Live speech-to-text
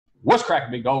What's cracking,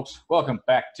 big dogs? Welcome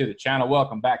back to the channel.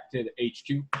 Welcome back to the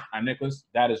HQ. I'm Nicholas.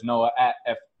 That is Noah at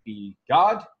FB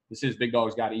God. This is Big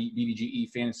Dogs Gotta Eat, BDGE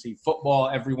Fantasy Football.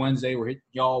 Every Wednesday, we're hitting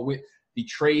y'all with the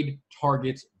trade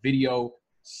targets video,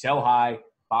 sell high,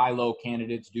 buy low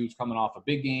candidates, dudes coming off of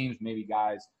big games, maybe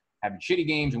guys having shitty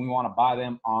games, and we want to buy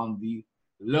them on the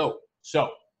low.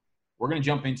 So we're going to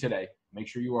jump in today. Make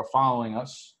sure you are following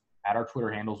us at our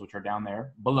Twitter handles, which are down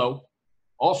there below.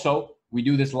 Also, we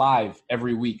do this live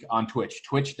every week on Twitch,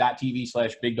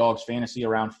 twitch.tv/BigDogsFantasy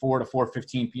around 4 to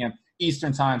 4:15 p.m.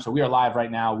 Eastern time. So we are live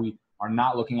right now. We are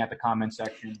not looking at the comment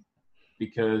section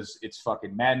because it's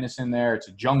fucking madness in there. It's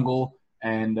a jungle.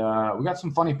 And we got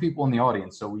some funny people in the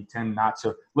audience, so we tend not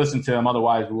to listen to them.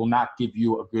 Otherwise, we will not give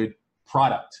you a good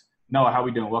product. Noah, how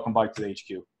we doing? Welcome back to the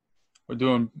HQ.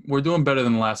 We're doing better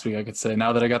than last week, I could say.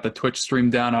 Now that I got the Twitch stream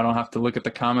down, I don't have to look at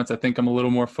the comments. I think I'm a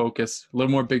little more focused. A little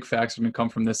more big facts are going to come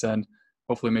from this end.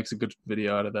 Hopefully makes a good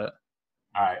video out of that.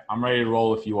 All right. I'm ready to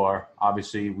roll if you are.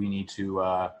 Obviously, we need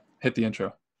to hit the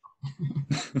intro.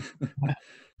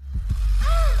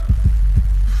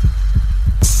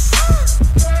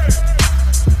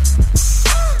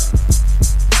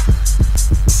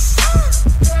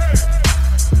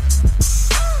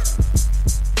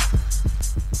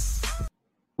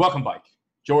 Welcome, Bike.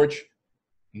 George,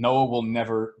 Noah will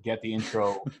never get the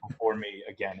intro before me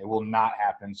again. It will not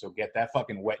happen, so get that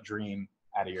fucking wet dream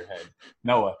out of your head.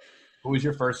 Noah, who is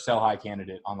your first sell high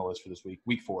candidate on the list for this week?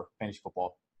 Week 4, fantasy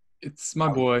football. It's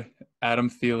my boy, Adam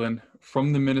Thielen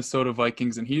from the Minnesota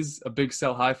Vikings, and he's a big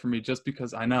sell high for me just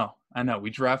because I know. We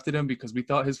drafted him because we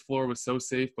thought his floor was so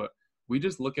safe, but we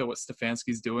just look at what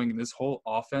Stefanski's doing in this whole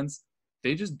offense.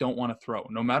 They just don't want to throw.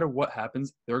 No matter what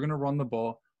happens, they're going to run the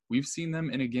ball. We've seen them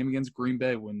in a game against Green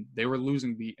Bay when they were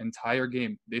losing the entire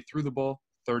game. They threw the ball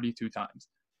 32 times.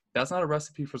 That's not a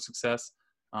recipe for success.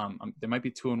 They might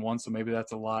be 2-1, so maybe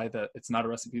that's a lie that it's not a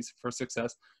recipe for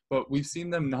success. But we've seen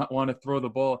them not want to throw the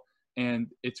ball, and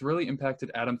it's really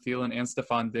impacted Adam Thielen and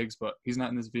Stephon Diggs, but he's not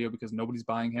in this video because nobody's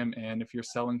buying him, and if you're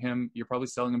selling him, you're probably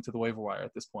selling him to the waiver wire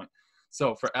at this point.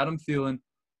 So for Adam Thielen,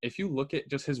 if you look at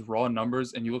just his raw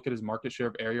numbers and you look at his market share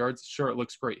of air yards, sure, it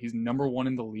looks great. He's number 1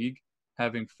 in the league,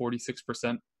 having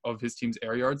 46% of his team's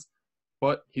air yards,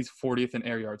 but he's 40th in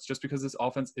air yards just because this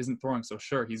offense isn't throwing. So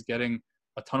sure, he's getting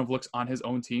a ton of looks on his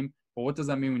own team, but what does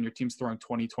that mean when your team's throwing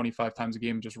 20, 25 times a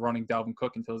game and just running Dalvin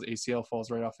Cook until his ACL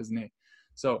falls right off his knee?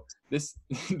 So this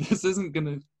isn't going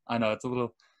to – I know, it's a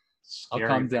little – I'll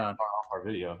calm down. Off our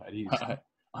video.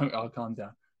 I'll calm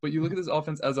down. But you look at this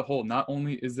offense as a whole, not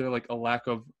only is there like a lack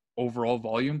of overall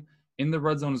volume, in the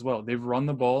red zone as well. They've run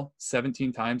the ball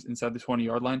 17 times inside the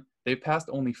 20-yard line. They've passed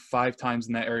only 5 times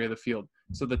in that area of the field.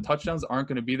 So the touchdowns aren't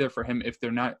going to be there for him if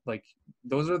they're not like –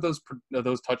 those are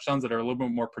those touchdowns that are a little bit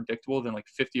more predictable than like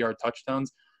 50-yard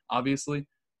touchdowns, obviously.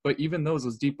 But even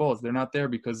those deep balls, they're not there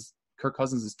because Kirk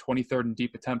Cousins is 23rd in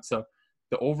deep attempts. So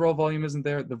the overall volume isn't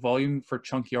there. The volume for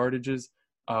chunk yardages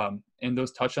and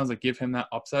those touchdowns that give him that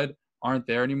upside aren't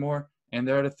there anymore. And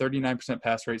they're at a 39%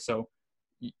 pass rate. So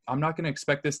I'm not going to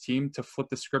expect this team to flip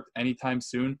the script anytime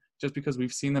soon just because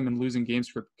we've seen them in losing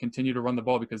games continue to run the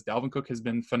ball because Dalvin Cook has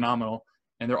been phenomenal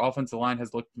and their offensive line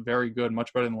has looked very good,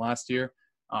 much better than last year.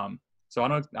 So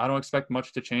I don't expect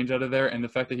much to change out of there. And the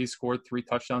fact that he scored 3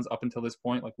 touchdowns up until this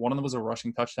point, like one of them was a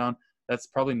rushing touchdown. That's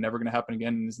probably never going to happen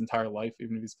again in his entire life,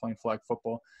 even if he's playing flag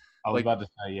football. I was about to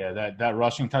say, yeah, that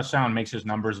rushing touchdown makes his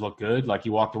numbers look good. Like he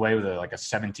walked away with a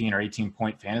 17 or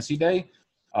 18-point fantasy day,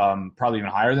 probably even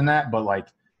higher than that. But like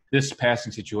this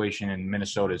passing situation in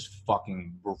Minnesota is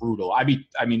fucking brutal. I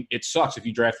mean, it sucks if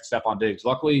you drafted Stephon Diggs.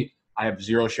 Luckily, I have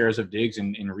 0 shares of Diggs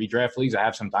in redraft leagues. I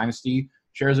have some dynasty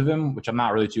shares of him, which I'm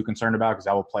not really too concerned about because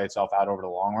that will play itself out over the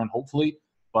long run, hopefully.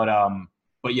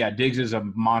 But yeah, Diggs is a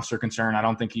monster concern. I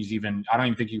don't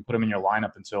even think you put him in your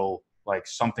lineup until like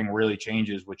something really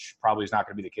changes, which probably is not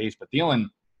going to be the case. But Thielen,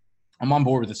 I'm on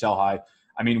board with the sell high.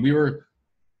 I mean, we were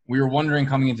wondering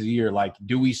coming into the year, like,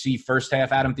 do we see first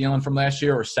half Adam Thielen from last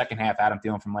year or second half Adam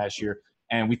Thielen from last year?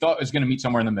 And we thought it was going to meet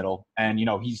somewhere in the middle. And, you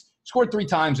know, he's scored 3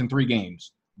 times in 3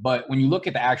 games. But when you look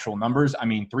at the actual numbers, I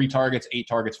mean, 3 targets, 8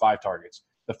 targets, 5 targets.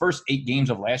 The first 8 games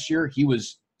of last year, he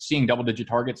was seeing double-digit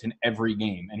targets in every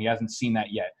game, and he hasn't seen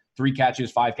that yet. 3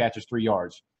 catches, 5 catches, 3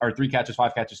 yards. Or 3 catches,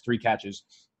 5 catches, 3 catches.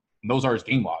 And those are his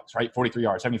game logs, right? 43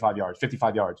 yards, 75 yards,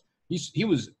 55 yards. He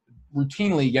was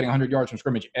routinely getting 100 yards from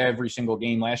scrimmage every single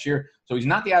game last year. So he's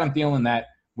not the Adam Thielen that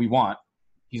we want.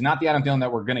 He's not the Adam Thielen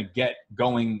that we're going to get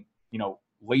going, you know,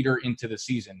 later into the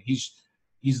season.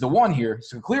 He's the one here.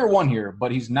 It's a clear one here,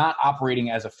 but he's not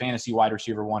operating as a fantasy wide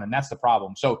receiver one, and that's the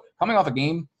problem. So coming off a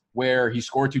game where he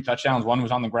scored 2 touchdowns. One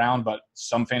was on the ground, but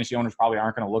some fantasy owners probably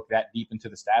aren't going to look that deep into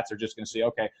the stats. They're just going to say,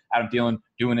 okay, Adam Thielen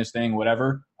doing his thing,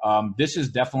 whatever. This is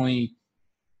definitely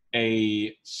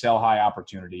a sell high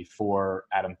opportunity for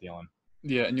Adam Thielen.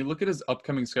 Yeah, and you look at his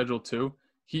upcoming schedule too.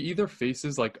 He either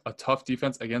faces like a tough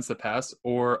defense against the pass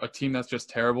or a team that's just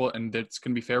terrible and it's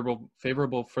going to be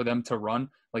favorable for them to run,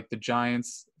 like the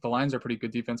Giants. The Lions are pretty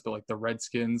good defense, but like the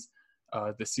Redskins,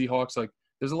 the Seahawks, like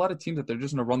there's a lot of teams that they're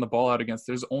just going to run the ball out against.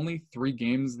 There's only 3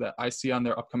 games that I see on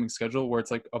their upcoming schedule where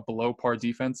it's like a below par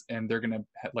defense and they're going to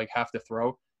like have to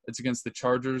throw. It's against the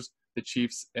Chargers, the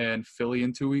Chiefs, and Philly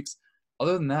in 2 weeks.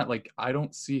 Other than that, like I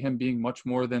don't see him being much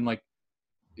more than like,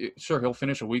 sure, he'll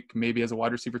finish a week maybe as a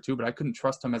wide receiver too, but I couldn't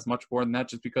trust him as much more than that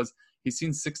just because he's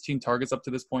seen 16 targets up to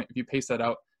this point. If you pace that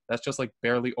out, that's just like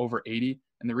barely over 80.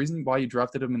 And the reason why you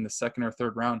drafted him in the 2nd or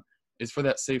 3rd round is for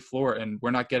that safe floor, and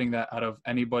we're not getting that out of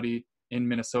anybody in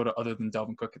Minnesota other than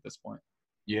Dalvin Cook at this point.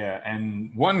 Yeah,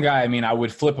 and one guy, I mean, I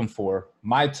would flip him for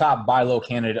my top buy low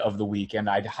candidate of the week, and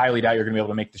I highly doubt you're going to be able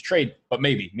to make this trade, but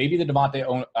maybe the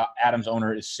Davante Adams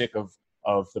owner is sick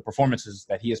of the performances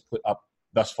that he has put up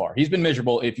thus far. He's been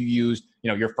miserable if you used,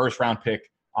 your first round pick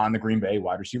on the Green Bay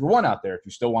wide receiver 1 out there, if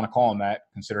you still want to call him that,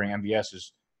 considering MVS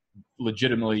is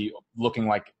legitimately looking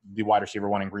like the wide receiver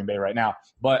 1 in Green Bay right now.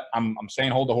 But I'm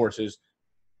saying hold the horses.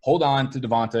 Hold on to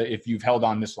Devonta if you've held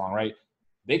on this long, right?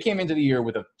 They came into the year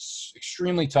with an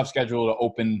extremely tough schedule to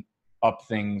open up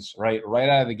things, right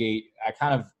out of the gate. I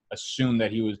kind of assumed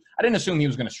that I didn't assume he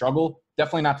was going to struggle,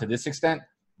 definitely not to this extent,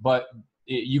 but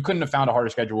you couldn't have found a harder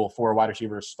schedule for a wide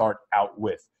receiver to start out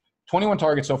with. 21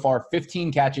 targets so far,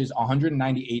 15 catches,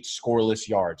 198 scoreless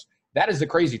yards. That is the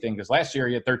crazy thing because last year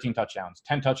he had 13 touchdowns,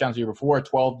 10 touchdowns the year before,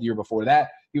 12 the year before that.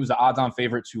 He was the odds-on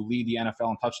favorite to lead the NFL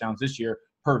in touchdowns this year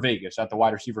per Vegas at the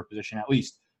wide receiver position at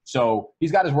least. So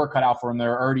he's got his work cut out for him.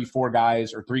 There are already 3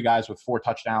 guys with 4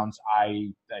 touchdowns.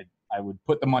 I would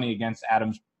put the money against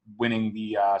Adams winning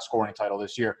the scoring title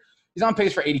this year. He's on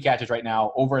pace for 80 catches right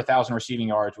now, over 1,000 receiving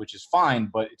yards, which is fine,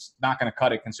 but it's not going to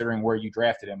cut it considering where you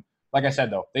drafted him. Like I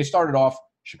said, though, they started off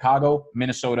Chicago,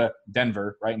 Minnesota,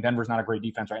 Denver, right? And Denver's not a great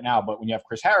defense right now, but when you have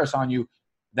Chris Harris on you,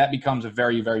 that becomes a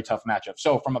very, very tough matchup.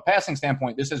 So from a passing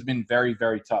standpoint, this has been very,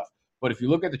 very tough. But if you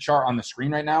look at the chart on the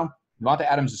screen right now, Davante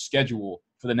Adams' schedule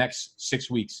for the next 6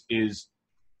 weeks is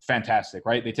fantastic,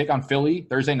 right? They take on Philly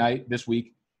Thursday night this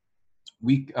week,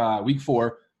 week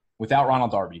 4, without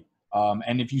Ronald Darby.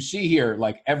 And if you see here,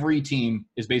 like every team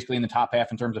is basically in the top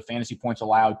half in terms of fantasy points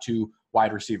allowed to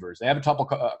wide receivers. They have a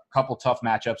couple tough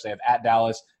matchups. They have at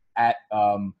Dallas, at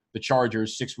the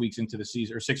Chargers 6 weeks into the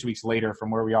season, or 6 weeks later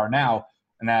from where we are now.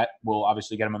 And that will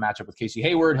obviously get him a matchup with Casey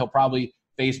Hayward. He'll probably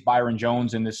face Byron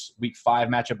Jones in this week 5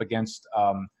 matchup against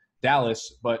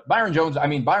Dallas. But Byron Jones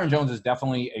is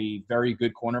definitely a very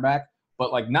good cornerback.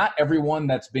 But, like, not everyone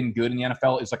that's been good in the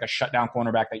NFL is like a shutdown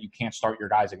cornerback that you can't start your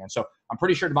guys against. So I'm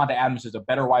pretty sure Davante Adams is a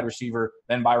better wide receiver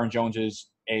than Byron Jones is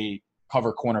a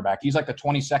cover cornerback. He's like the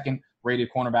 22nd rated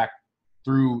cornerback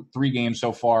through 3 games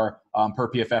so far per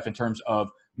PFF in terms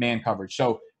of man coverage.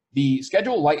 So the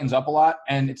schedule lightens up a lot,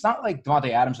 and it's not like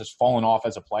Davante Adams has fallen off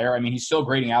as a player. I mean, he's still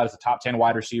grading out as a top 10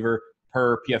 wide receiver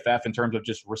per PFF in terms of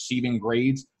just receiving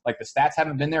grades. Like, the stats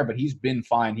haven't been there, but he's been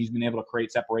fine. He's been able to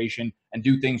create separation and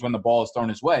do things when the ball is thrown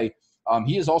his way.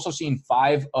 He has also seen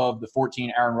 5 of the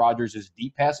 14 Aaron Rodgers'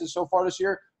 deep passes so far this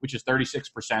year, which is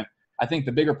 36%. I think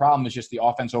the bigger problem is just the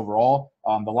offense overall,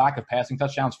 the lack of passing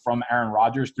touchdowns from Aaron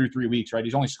Rodgers through 3 weeks, right?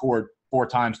 He's only scored 4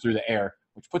 times through the air,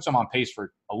 which puts him on pace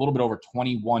for a little bit over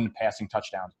 21 passing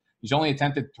touchdowns. He's only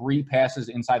attempted 3 passes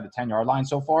inside the 10-yard line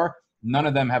so far. None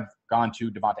of them have gone to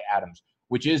Davante Adams,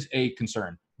 which is a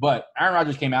concern. But Aaron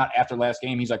Rodgers came out after last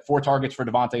game. He's like, 4 targets for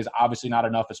Davante is obviously not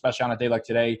enough, especially on a day like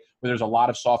today where there's a lot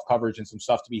of soft coverage and some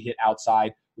stuff to be hit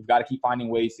outside. We've got to keep finding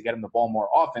ways to get him the ball more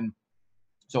often.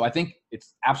 So I think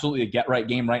it's absolutely a get-right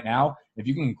game right now. If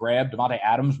you can grab Davante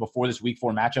Adams before this Week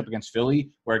 4 matchup against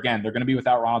Philly, where, again, they're going to be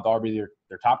without Ronald Darby,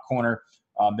 their top corner.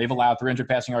 They've allowed 300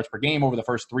 passing yards per game over the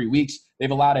first 3 weeks. They've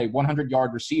allowed a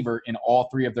 100-yard receiver in all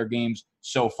 3 of their games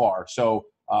so far. So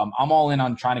I'm all in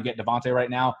on trying to get Davante right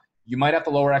now. You might have to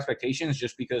lower expectations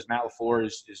just because Matt LaFleur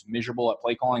is miserable at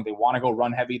play calling. They want to go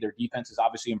run heavy. Their defense is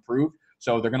obviously improved.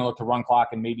 So they're going to look to run clock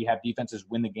and maybe have defenses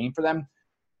win the game for them.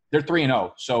 They're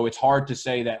 3-0, so it's hard to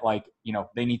say that, like,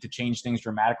 they need to change things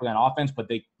dramatically on offense, but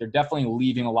they're definitely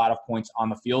leaving a lot of points on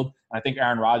the field. And I think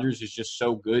Aaron Rodgers is just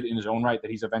so good in his own right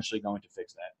that he's eventually going to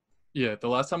fix that. Yeah, the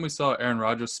last time we saw Aaron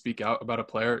Rodgers speak out about a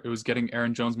player, it was getting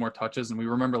Aaron Jones more touches. And we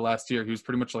remember last year he was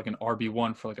pretty much like an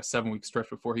RB1 for like a 7-week stretch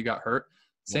before he got hurt.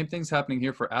 Same thing's happening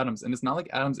here for Adams. And it's not like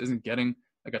Adams isn't getting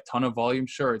like a ton of volume.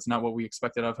 Sure, it's not what we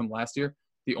expected of him last year,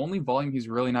 The only volume he's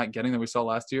really not getting that we saw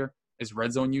last year is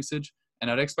red zone usage. And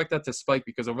I'd expect that to spike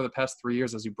because over the past 3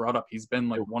 years, as you brought up, he's been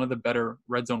like one of the better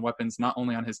red zone weapons, not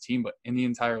only on his team, but in the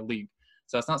entire league.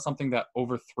 So that's not something that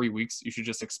over 3 weeks, you should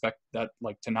just expect that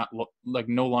like to not look like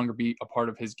no longer be a part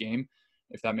of his game,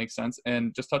 if that makes sense.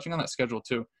 And just touching on that schedule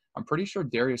too, I'm pretty sure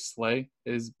Darius Slay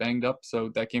is banged up. So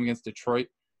that game against Detroit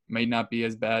may not be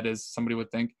as bad as somebody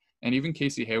would think. And even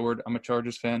Casey Hayward, I'm a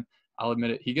Chargers fan. I'll admit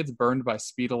it. He gets burned by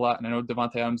speed a lot. And I know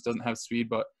Devontae Adams doesn't have speed,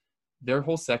 but their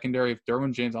whole secondary, if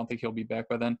Derwin James, I don't think he'll be back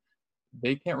by then.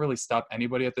 They can't really stop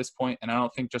anybody at this point, and I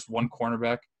don't think just one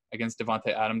cornerback against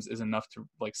Devontae Adams is enough to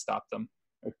like stop them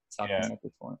or stop them at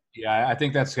this point. Yeah, I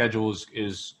think that schedule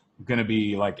is going to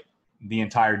be like the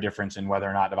entire difference in whether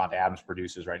or not Devontae Adams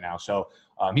produces right now. So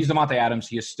he's Devontae Adams.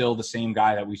 He is still the same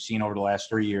guy that we've seen over the last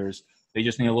 3 years. They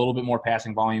just need a little bit more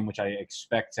passing volume, which I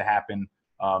expect to happen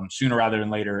sooner rather than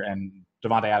later. And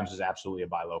Devontae Adams is absolutely a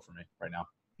buy low for me right now.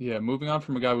 Yeah, moving on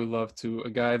from a guy we love to a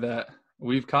guy that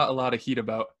we've caught a lot of heat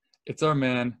about. It's our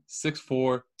man,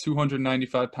 6'4",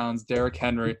 295 pounds, Derrick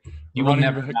Henry. He will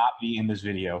never not be in this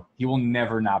video. He will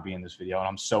never not be in this video, and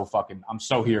I'm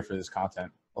so here for this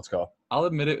content. Let's go. I'll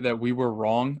admit it that we were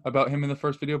wrong about him in the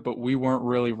first video, but we weren't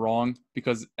really wrong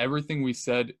because everything we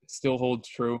said still holds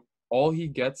true. All he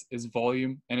gets is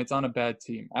volume, and it's on a bad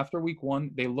team. After week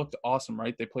 1, they looked awesome,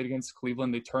 right? They played against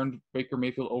Cleveland. They turned Baker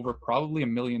Mayfield over probably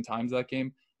 1,000,000 times that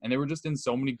game. And they were just in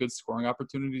so many good scoring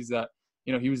opportunities that,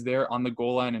 you know, he was there on the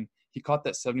goal line and he caught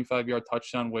that 75-yard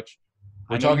touchdown, which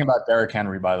we're talking about Derrick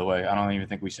Henry, by the way. I don't even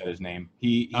think we said his name.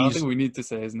 I don't think we need to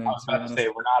say his name. I was about to say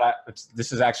we're not.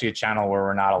 This is actually a channel where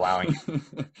we're not allowing.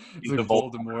 It's like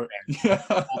Voldemort. Yeah.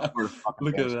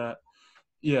 Look at that.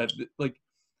 Yeah, like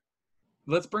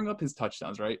let's bring up his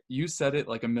touchdowns, right? You said it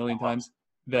like 1,000,000 times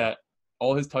that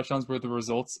all his touchdowns were the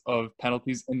results of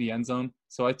penalties in the end zone.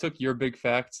 So I took your big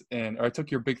facts or I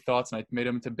took your big thoughts and I made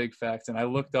them into big facts. And I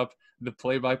looked up the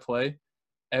play-by-play.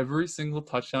 Every single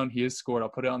touchdown he has scored, I'll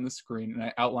put it on the screen and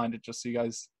I outlined it just so you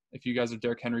guys, if you guys are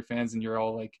Derrick Henry fans and you're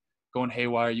all like going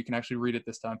haywire, you can actually read it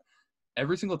this time.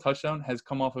 Every single touchdown has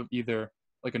come off of either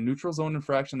like a neutral zone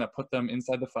infraction that put them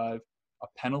inside the 5, a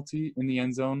penalty in the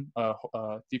end zone,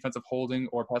 defensive holding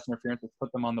or pass interference that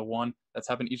put them on the 1. That's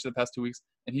happened each of the past 2 weeks,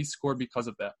 and he scored because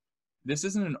of that. This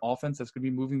isn't an offense that's going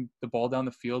to be moving the ball down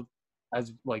the field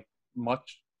as like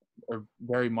much or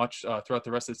very much throughout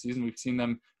the rest of the season. We've seen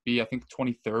them be, I think,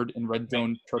 23rd in red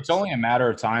zone trips. It's only a matter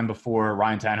of time before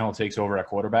Ryan Tannehill takes over at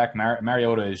quarterback.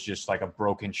 Mariota is just like a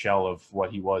broken shell of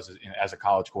what he was as a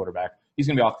college quarterback. He's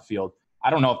going to be off the field. I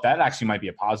don't know if that actually might be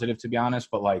a positive, to be honest,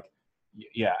 but like,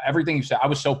 yeah, everything you said, I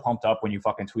was so pumped up when you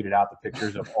fucking tweeted out the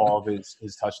pictures of all of his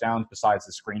touchdowns, besides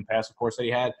the screen pass, of course, that he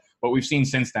had. But we've seen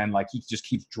since then, like, he just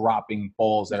keeps dropping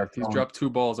balls that are thrown. He's dropped 2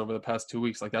 balls over the past 2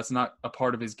 weeks. Like, that's not a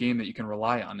part of his game that you can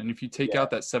rely on. And if you take out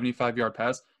that 75-yard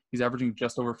pass, he's averaging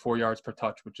just over 4 yards per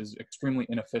touch, which is extremely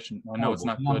inefficient. I know it's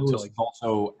not good to like.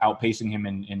 Also outpacing him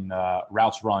in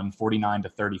routes run,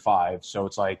 49-35. So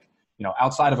it's like, you know,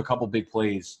 outside of a couple big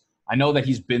plays, I know that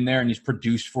he's been there and he's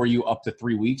produced for you up to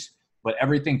 3 weeks. But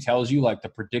everything tells you, like, the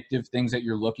predictive things that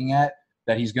you're looking at,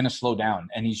 that he's going to slow down.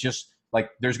 And he's just, like,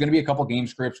 there's going to be a couple game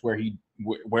scripts where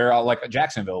like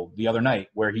Jacksonville the other night,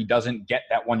 where he doesn't get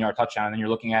that 1-yard touchdown. And then you're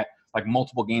looking at, like,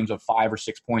 multiple games of 5 or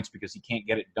 6 points because he can't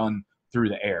get it done through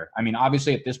the air. I mean,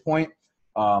 obviously at this point,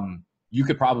 you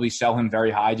could probably sell him very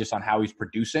high just on how he's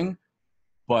producing.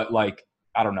 But, like,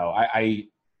 I don't know.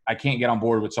 I can't get on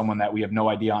board with someone that we have no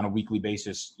idea on a weekly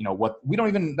basis, you know, what we don't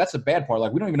even – that's the bad part.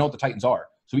 Like, we don't even know what the Titans are.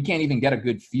 So we can't even get a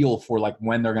good feel for, like,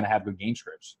 when they're going to have good game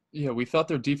scripts. Yeah, we thought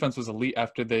their defense was elite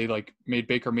after they, like, made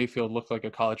Baker Mayfield look like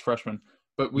a college freshman.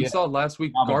 But we saw last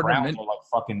week Gardner Minshew are, like,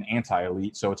 fucking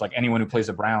anti-elite. So it's like anyone who plays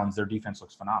the Browns, their defense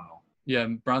looks phenomenal. Yeah,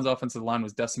 and Browns' offensive line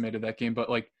was decimated that game. But,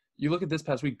 like, you look at this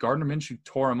past week, Gardner Minshew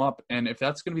tore him up. And if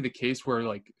that's going to be the case where,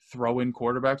 like, throw-in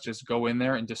quarterbacks just go in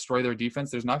there and destroy their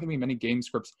defense, there's not going to be many game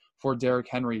scripts for Derrick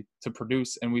Henry to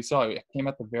produce. And we saw it came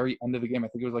at the very end of the game. I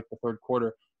think it was, like, the third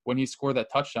quarter when he scored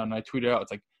that touchdown. And I tweeted out, it's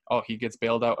like, oh, he gets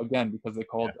bailed out again because they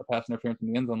called a pass interference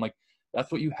in the end zone. Like,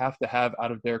 that's what you have to have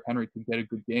out of Derrick Henry to get a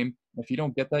good game. If you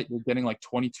don't get that, you're getting, like,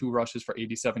 22 rushes for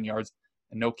 87 yards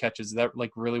and no catches. Is that,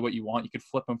 like, really what you want? You could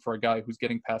flip him for a guy who's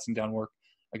getting passing down work,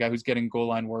 a guy who's getting goal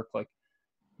line work. Like,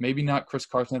 maybe not Chris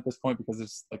Carson at this point because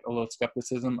there's, like, a little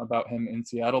skepticism about him in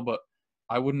Seattle, but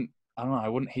I wouldn't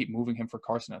hate moving him for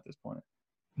Carson at this point.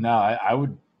 No, I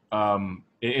would.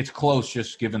 It's close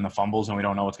just given the fumbles, and we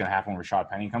don't know what's going to happen when Rashad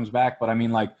Penny comes back. But, I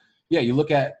mean, like, yeah, you look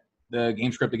at the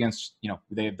game script against, you know,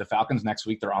 they have the Falcons next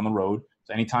week. They're on the road.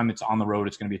 So anytime it's on the road,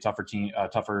 it's going to be a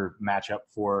tougher matchup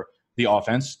for the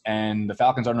offense. And the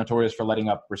Falcons are notorious for letting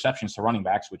up receptions to running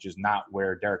backs, which is not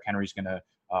where Derrick Henry's going to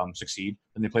succeed.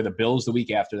 Then they play the Bills the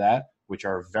week after that, which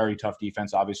are a very tough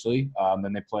defense, obviously.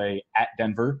 Then they play at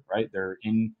Denver, right? They're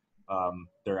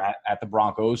at the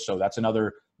Broncos. So that's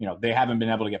another, they haven't been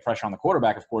able to get pressure on the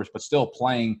quarterback, of course, but still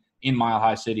playing in Mile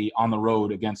High City on the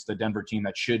road against the Denver team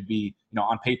that should be,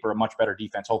 on paper, a much better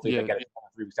defense. Hopefully they get it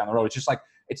 3 weeks down the road. It's just like,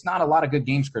 it's not a lot of good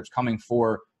game scripts coming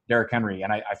for Derrick Henry.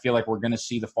 And I feel like we're going to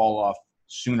see the fall off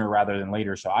sooner rather than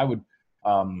later. So I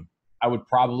would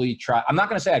probably try. I'm not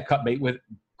going to say I'd cut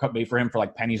bait for him for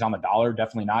like pennies on the dollar.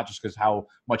 Definitely not, just because how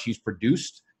much he's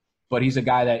produced. But he's a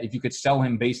guy that if you could sell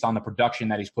him based on the production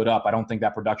that he's put up, I don't think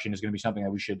that production is going to be something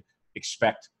that we should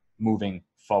expect moving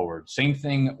forward. Same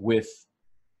thing with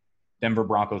Denver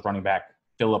Broncos running back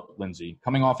Philip Lindsay.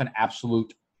 Coming off an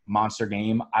absolute monster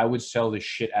game, I would sell the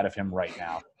shit out of him right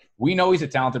now. We know he's a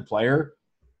talented player,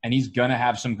 and he's going to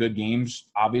have some good games,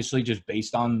 obviously, just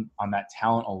based on that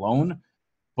talent alone.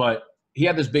 But he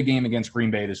had this big game against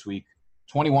Green Bay this week,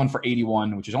 21 for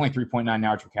 81, which is only 3.9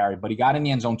 yards per carry. But he got in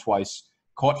the end zone twice,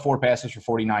 caught 4 passes for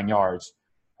 49 yards.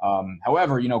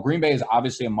 However, Green Bay is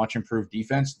obviously a much improved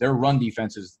defense. Their run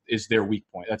defense is their weak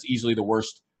point. That's easily the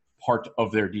worst part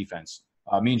of their defense.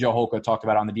 Me and Joe Holka talked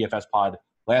about it on the DFS pod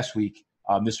last week.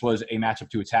 This was a matchup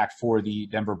to attack for the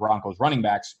Denver Broncos running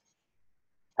backs.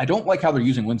 I don't like how they're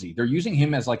using Lindsay. They're using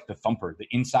him as like the thumper, the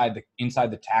inside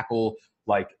the tackle,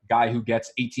 like guy who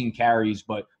gets 18 carries,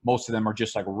 but most of them are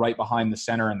just like right behind the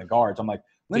center and the guards. I'm like,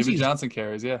 David Johnson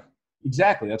carries, yeah.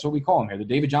 Exactly. That's what we call him here. The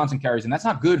David Johnson carries, and that's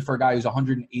not good for a guy who's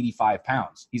 185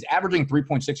 pounds. He's averaging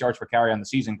 3.6 yards per carry on the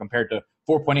season compared to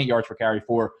 4.8 yards per carry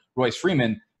for Royce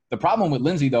Freeman. The problem with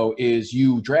Lindsay, though, is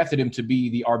you drafted him to be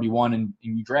the RB1, and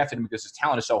you drafted him because his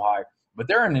talent is so high, but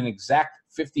they're in an exact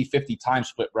 50-50 time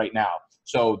split right now.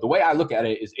 So the way I look at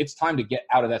it is it's time to get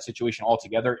out of that situation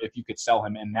altogether if you could sell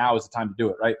him, and now is the time to do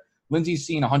it, right? Lindsay's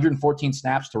seen 114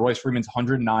 snaps to Royce Freeman's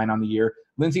 109 on the year.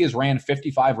 Lindsay has ran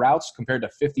 55 routes compared to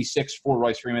 56 for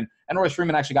Royce Freeman. And Royce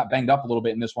Freeman actually got banged up a little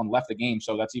bit in this one, left the game,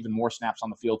 so that's even more snaps on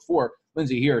the field for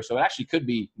Lindsay here. So it actually could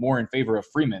be more in favor of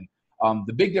Freeman.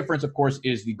 The big difference, of course,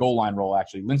 is the goal line role,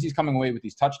 actually. Lindsay's coming away with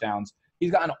these touchdowns.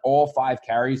 He's gotten all 5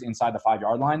 carries inside the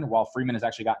 5-yard line, while Freeman has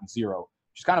actually gotten 0,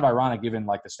 which is kind of ironic given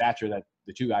like the stature that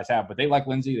the two guys have. But they like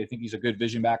Lindsay. They think he's a good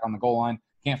vision back on the goal line.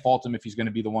 Can't fault him if he's going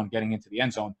to be the one getting into the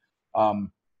end zone.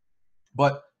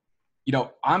 But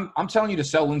I'm telling you to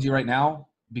sell Lindsay right now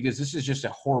because this is just a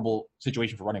horrible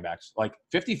situation for running backs. Like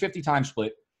 50-50 time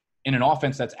split in an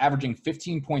offense that's averaging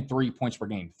 15.3 points per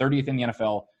game, 30th in the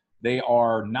NFL. They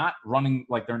are not running,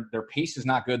 like their pace is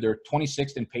not good. They're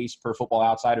 26th in pace per Football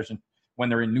Outsiders and when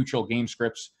they're in neutral game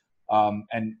scripts.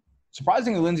 And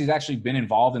surprisingly, Lindsay's actually been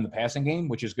involved in the passing game,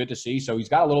 which is good to see. So he's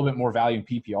got a little bit more value in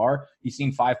PPR. He's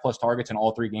seen 5+ targets in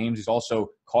all 3 games. He's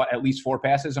also caught at least 4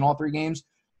 passes in all 3 games.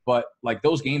 But like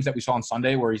those games that we saw on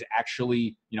Sunday where he's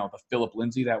actually, the Philip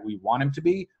Lindsay that we want him to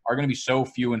be are going to be so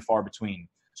few and far between.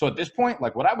 So at this point,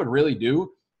 like what I would really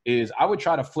do is I would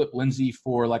try to flip Lindsay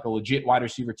for like a legit wide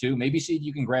receiver too. Maybe see if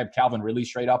you can grab Calvin Ridley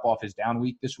straight up off his down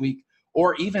week this week,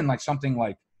 or even like something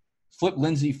like flip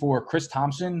Lindsay for Chris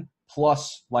Thompson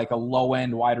plus like a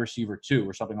low-end wide receiver too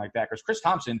or something like that. Because Chris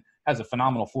Thompson has a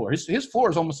phenomenal floor. His floor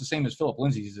is almost the same as Philip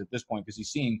Lindsay's at this point because he's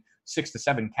seeing 6 to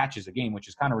 7 catches a game, which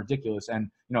is kind of ridiculous.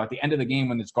 And, at the end of the game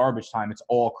when it's garbage time, it's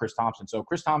all Chris Thompson. So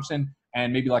Chris Thompson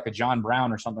and maybe like a John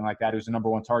Brown or something like that who's the number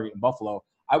 1 target in Buffalo,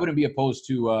 I wouldn't be opposed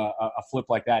to a flip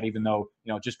like that, even though,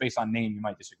 just based on name, you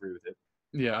might disagree with it.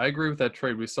 Yeah, I agree with that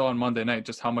trade. We saw on Monday night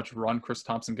just how much run Chris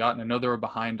Thompson got, and I know they were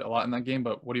behind a lot in that game,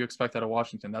 but what do you expect out of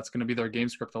Washington? That's going to be their game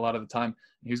script a lot of the time.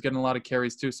 And he was getting a lot of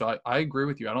carries too, so I agree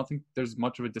with you. I don't think there's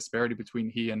much of a disparity between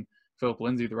he and Philip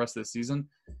Lindsay the rest of the season.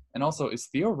 And also, is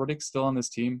Theo Riddick still on this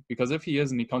team? Because if he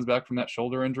is and he comes back from that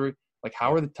shoulder injury, like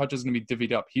how are the touches going to be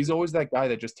divvied up? He's always that guy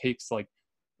that just takes like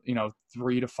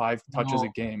 3 to 5 touches a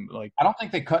game. Like I don't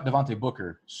think they cut Devontae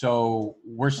Booker. So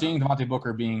we're seeing Devontae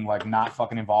Booker being like not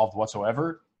fucking involved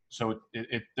whatsoever. So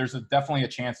there's definitely a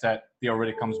chance that Theo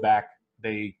Riddick comes back.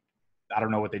 I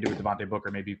don't know what they do with Devontae Booker.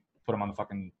 Maybe put him on the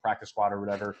fucking practice squad or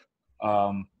whatever.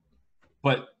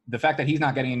 But the fact that he's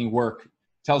not getting any work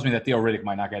tells me that Theo Riddick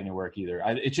might not get any work either.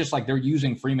 It's just like they're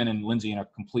using Freeman and Lindsay in a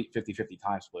complete 50-50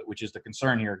 time split, which is the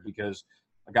concern here because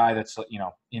a guy that's,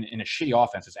 in a shitty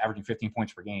offense that's averaging 15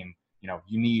 points per game,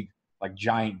 you need like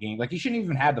giant game. Like he shouldn't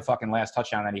even have the fucking last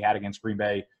touchdown that he had against Green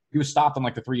Bay. He was stopped on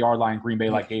like the 3-yard line. Green Bay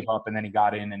like gave up and then he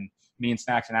got in and me and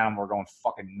Snacks and Adam were going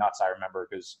fucking nuts. I remember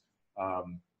because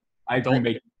I had Green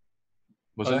Bay.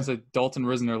 Was that? Dalton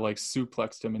Risner like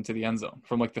suplexed him into the end zone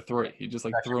from like the 3. He just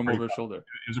like threw him over his shoulder.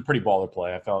 It was a pretty baller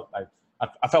play.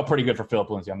 I felt pretty good for Philip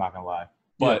Lindsay. I'm not gonna lie.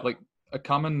 But like a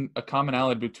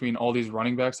commonality between all these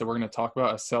running backs that we're going to talk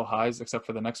about as sell highs, except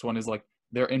for the next one, is like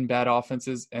they're in bad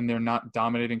offenses and they're not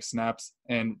dominating snaps.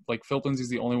 And like Philip Lindsay's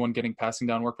the only one getting passing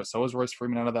down work, but so is Royce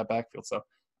Freeman out of that backfield. So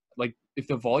like if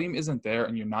the volume isn't there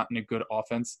and you're not in a good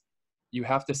offense, you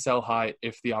have to sell high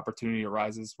if the opportunity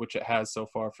arises, which it has so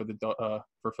far for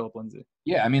Philip Lindsay.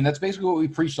 yeah, I mean, that's basically what we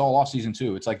preached all offseason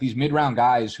too. It's like these mid-round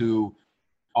guys who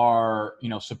are,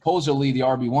 supposedly the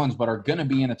RB1s, but are going to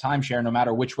be in a timeshare no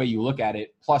matter which way you look at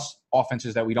it, plus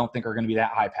offenses that we don't think are going to be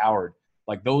that high-powered.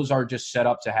 Like those are just set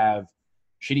up to have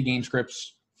shitty game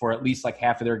scripts for at least like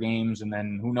half of their games, and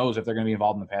then who knows if they're going to be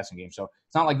involved in the passing game. So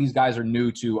it's not like these guys are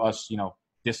new to us,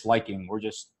 disliking. We're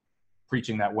just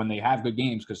preaching that when they have good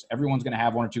games, because everyone's going to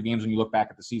have one or two games when you look back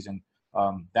at the season,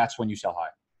 that's when you sell high.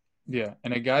 Yeah,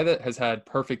 and a guy that has had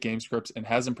perfect game scripts and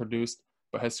hasn't produced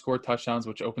but has scored touchdowns,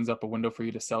 which opens up a window for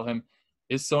you to sell him,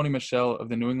 is Sony Michel of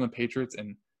the New England Patriots,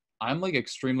 and I'm like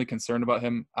extremely concerned about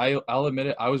him. I'll admit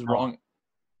it, I was wrong.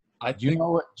 Do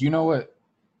you know what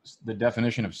the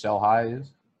definition of sell high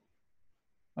is?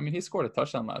 I mean, he scored a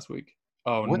touchdown last week.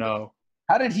 Oh, what? No.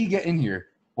 How did he get in here?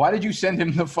 Why did you send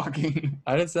him the fucking –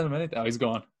 I didn't send him anything. Oh, he's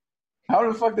gone. How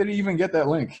the fuck did he even get that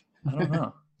link? I don't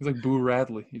know. He's like Boo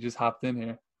Radley. He just hopped in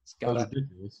here. That was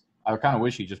ridiculous. I kind of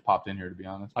wish he just popped in here, to be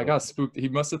honest. I got spooked. He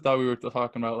must have thought we were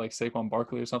talking about like Saquon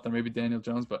Barkley or something, maybe Daniel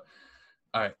Jones. But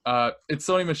all right, it's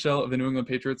Sony Michel of the New England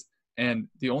Patriots, and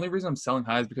the only reason I'm selling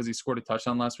high is because he scored a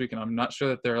touchdown last week, and I'm not sure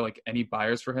that there are like any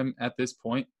buyers for him at this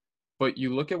point. But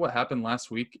you look at what happened last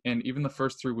week, and even the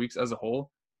first 3 weeks as a whole,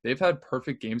 they've had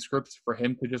perfect game scripts for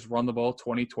him to just run the ball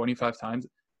 20, 25 times,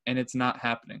 and it's not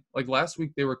happening. Like last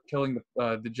week, they were killing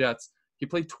the Jets. He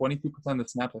played 22% of the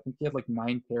snaps. I think he had like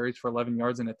 9 carries for 11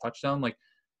 yards and a touchdown. Like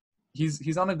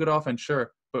he's on a good offense,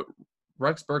 sure, but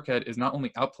Rex Burkhead is not only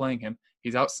outplaying him,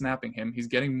 he's out-snapping him. He's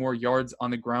getting more yards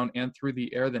on the ground and through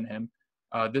the air than him.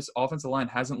 This offensive line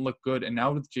hasn't looked good, and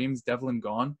now with James Devlin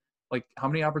gone, like how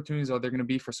many opportunities are there going to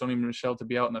be for Sony Michel to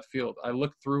be out in the field? I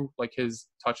looked through like his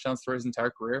touchdowns through his entire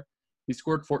career. He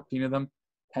scored 14 of them.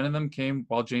 10 of them came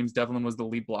while James Devlin was the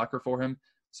lead blocker for him.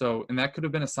 So, and that could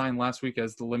have been a sign last week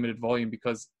as the limited volume,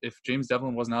 because if James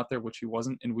Devlin wasn't out there, which he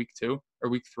wasn't in week 2 or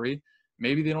week 3,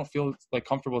 maybe they don't feel like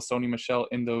comfortable with Sony Michel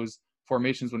in those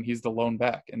formations when he's the lone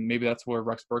back. And maybe that's where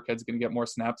Rex Burkhead's going to get more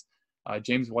snaps.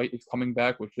 James White is coming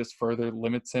back, which just further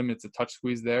limits him. It's a touch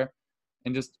squeeze there.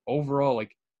 And just overall,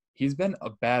 like he's been a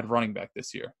bad running back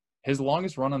this year. His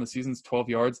longest run on the season is 12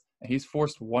 yards, and he's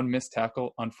forced 1 missed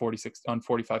tackle on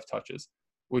 45 touches,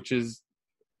 which is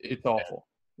it's awful.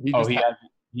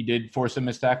 He did force a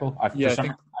missed tackle? I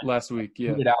think last week,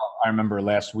 yeah. I remember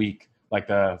last week, like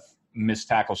the missed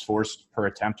tackles forced per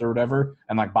attempt or whatever,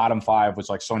 and like bottom 5 was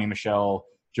like Sony Michel,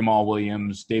 Jamal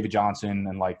Williams, David Johnson,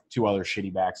 and like 2 other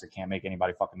shitty backs that can't make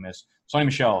anybody fucking miss. Sony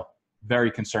Michel, very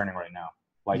concerning right now.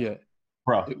 Like, yeah.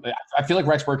 Bro, I feel like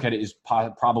Rex Burkhead is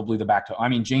probably the back to – I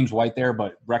mean, James White there,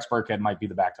 but Rex Burkhead might be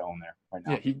the back to own there right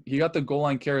now. Yeah, he got the goal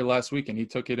line carry last week, and he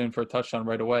took it in for a touchdown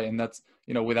right away. And that's,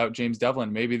 without James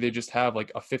Devlin, maybe they just have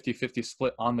like a 50-50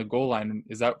 split on the goal line. And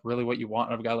is that really what you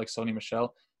want of a guy like Sony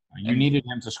Michel? You needed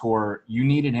him to score. You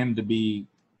needed him to be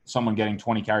someone getting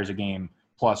 20 carries a game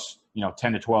plus,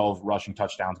 10 to 12 rushing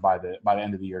touchdowns by the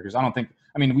end of the year. Because I don't think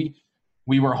 – I mean,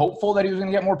 we were hopeful that he was going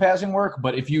to get more passing work,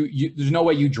 but if you there's no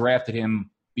way you drafted him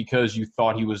because you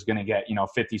thought he was going to get,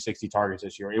 50, 60 targets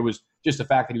this year. It was just the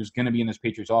fact that he was going to be in this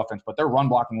Patriots offense, but their run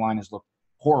blocking line has looked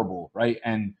horrible, right?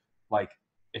 And like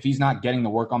if he's not getting the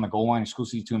work on the goal line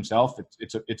exclusively to himself,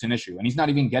 it's an issue. And he's not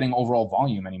even getting overall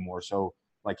volume anymore. So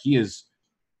like he is,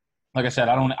 like I said,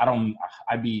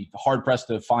 I'd be hard pressed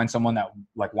to find someone that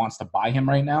like wants to buy him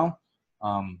right now.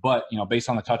 But based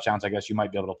on the touchdowns, I guess you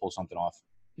might be able to pull something off.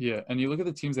 Yeah, and you look at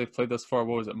the teams they've played thus far.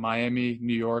 What was it? Miami,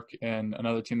 New York, and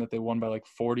another team that they won by like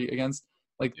 40 against.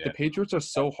 Like the Patriots are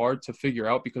so hard to figure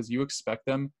out because you expect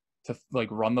them to like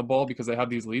run the ball because they have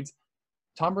these leads.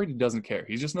 Tom Brady doesn't care.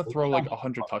 He's just going to throw like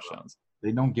 100 touchdowns.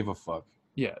 They don't give a fuck.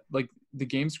 Yeah, like the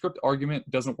game script argument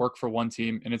doesn't work for one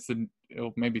team, and it's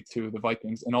maybe 2, the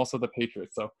Vikings, and also the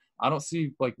Patriots. So I don't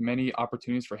see like many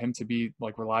opportunities for him to be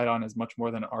like relied on as much more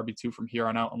than an RB2 from here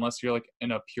on out, unless you're like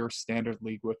in a pure standard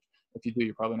league, which if you do,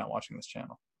 you're probably not watching this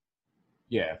channel.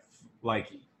 Yeah, like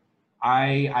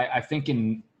I think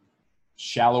in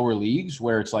shallower leagues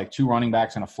where it's like 2 running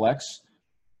backs and a flex,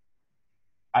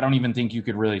 I don't even think you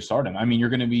could really start him. I mean, you're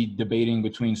going to be debating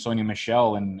between Sony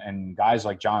Michel and guys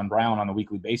like John Brown on a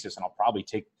weekly basis, and I'll probably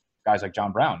take guys like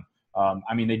John Brown.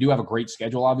 I mean, they do have a great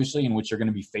schedule, obviously, in which they're going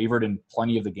to be favored in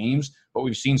plenty of the games, but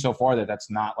we've seen so far that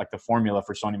that's not like the formula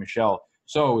for Sony Michel.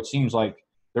 So it seems like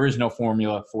there is no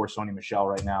formula for Sony Michel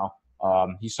right now.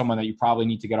 He's someone that you probably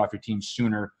need to get off your team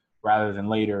sooner rather than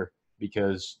later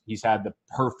because he's had the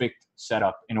perfect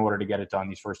setup in order to get it done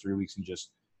these first 3 weeks and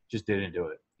just didn't do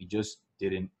it. He just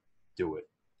didn't do it.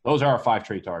 Those are our 5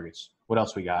 trade targets. What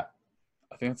else we got?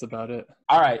 I think that's about it.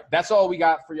 All right. That's all we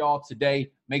got for y'all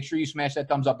today. Make sure you smash that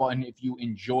thumbs up button if you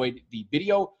enjoyed the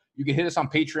video. You can hit us on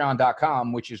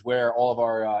patreon.com, which is where all of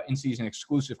our in-season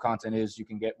exclusive content is. You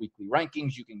can get weekly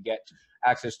rankings. You can get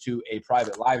access to a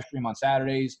private live stream on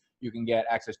Saturdays. You can get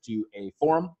access to a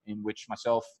forum in which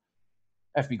myself,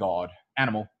 FB God,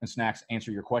 Animal, and Snacks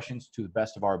answer your questions to the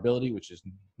best of our ability, which is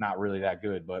not really that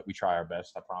good, but we try our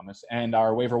best, I promise. And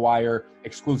our waiver wire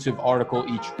exclusive article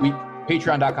each week,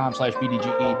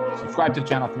 patreon.com/BDGE. Subscribe to the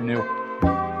channel if you're new.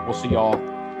 We'll see y'all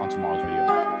on tomorrow's video.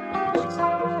 Peace.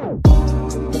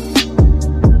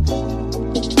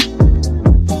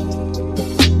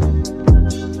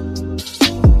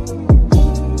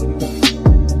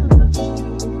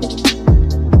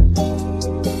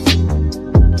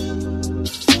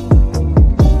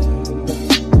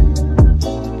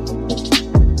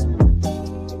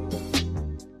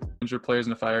 Players,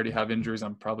 and if I already have injuries,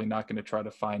 I'm probably not going to try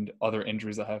to find other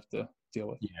injuries I have to deal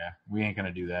with. Yeah, we ain't going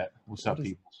to do that. What's up,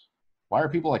 people? Why are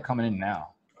people like coming in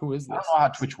now? Who is this? I don't know how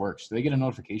Twitch works. Do they get a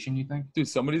notification, you think? Dude,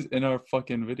 somebody's in our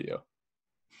fucking video.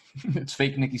 It's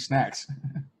fake Nicky Snacks.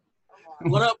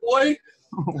 What up, boy?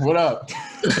 What up?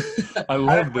 I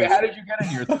love this. How did you get in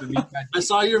here?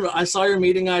 I saw your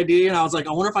meeting ID, and I was like,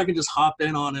 I wonder if I can just hop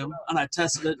in on him. And I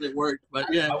tested it, and it worked.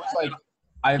 But yeah, I was like,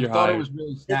 I thought it was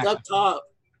really Snacks. It's up top.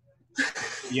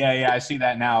 Yeah, I see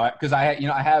that now because I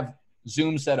have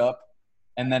Zoom set up,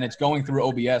 and then it's going through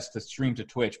OBS to stream to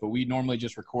Twitch. But we normally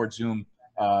just record Zoom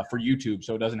for YouTube,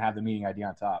 so it doesn't have the meeting ID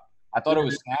on top. I thought it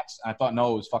was Snacks. And I thought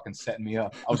no, it was fucking setting me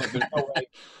up. I was like, there's no way.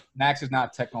 Snacks is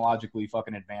not technologically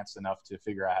fucking advanced enough to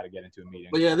figure out how to get into a meeting.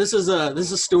 But yeah, this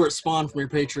is Stuart Spawn from your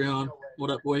Patreon.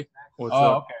 What up, boy? What's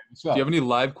up? Okay. What's up? Do you have any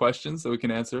live questions that we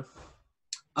can answer?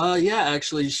 Yeah,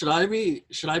 actually, should I be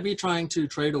trying to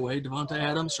trade away Davante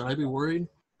Adams? Should I be worried?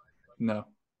 No.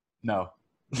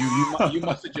 You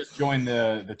must have just joined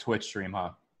the Twitch stream,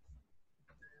 huh?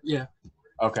 Yeah.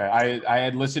 Okay. I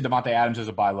had listed Davante Adams as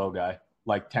a buy low guy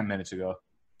like 10 minutes ago.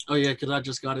 Oh yeah, because I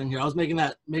just got in here. I was making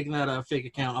that fake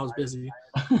account. I was busy.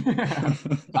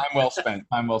 Time well spent.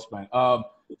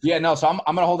 Yeah, no. So I'm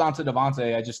gonna hold on to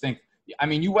Davante. I just think. I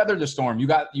mean, you weathered the storm. You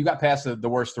got past the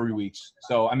worst 3 weeks.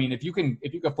 So I mean, if you can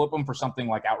flip him for something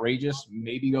like outrageous,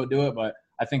 maybe go do it. But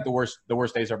I think the worst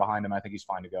days are behind him. I think he's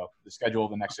fine to go. The schedule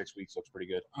of the next 6 weeks looks pretty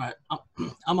good. All right,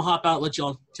 I'm gonna hop out. Let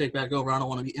y'all take back over. I don't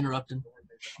want to be interrupted.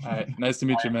 All right, nice to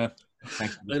meet you, man.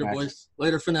 Thanks. Later, boys.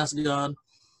 Later, Finesse God.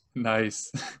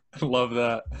 Nice. Love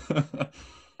that.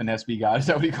 Finesse B God. Is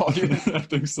that what he called you? I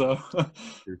think so.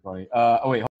 You're funny.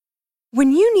 Wait.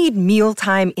 When you need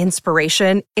mealtime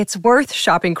inspiration, it's worth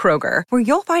shopping Kroger, where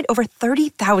you'll find over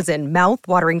 30,000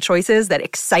 mouth-watering choices that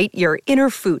excite your inner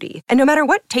foodie. And no matter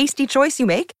what tasty choice you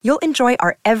make, you'll enjoy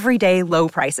our everyday low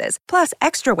prices, plus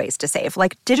extra ways to save,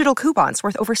 like digital coupons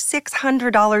worth over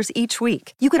 $600 each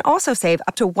week. You can also save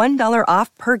up to $1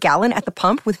 off per gallon at the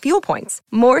pump with fuel points.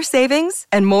 More savings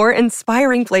and more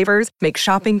inspiring flavors make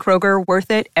shopping Kroger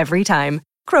worth it every time.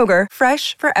 Kroger,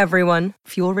 fresh for everyone.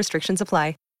 Fuel restrictions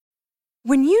apply.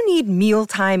 When you need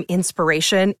mealtime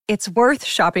inspiration, it's worth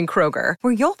shopping Kroger,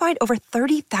 where you'll find over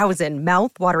 30,000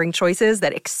 mouth-watering choices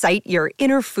that excite your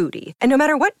inner foodie. And no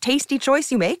matter what tasty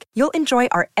choice you make, you'll enjoy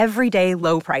our everyday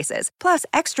low prices, plus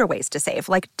extra ways to save,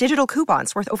 like digital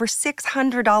coupons worth over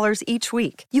 $600 each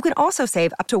week. You can also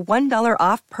save up to $1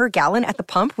 off per gallon at the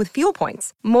pump with fuel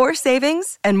points. More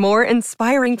savings and more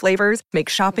inspiring flavors make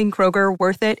shopping Kroger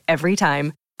worth it every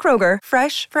time. Kroger,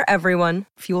 fresh for everyone.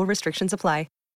 Fuel restrictions apply.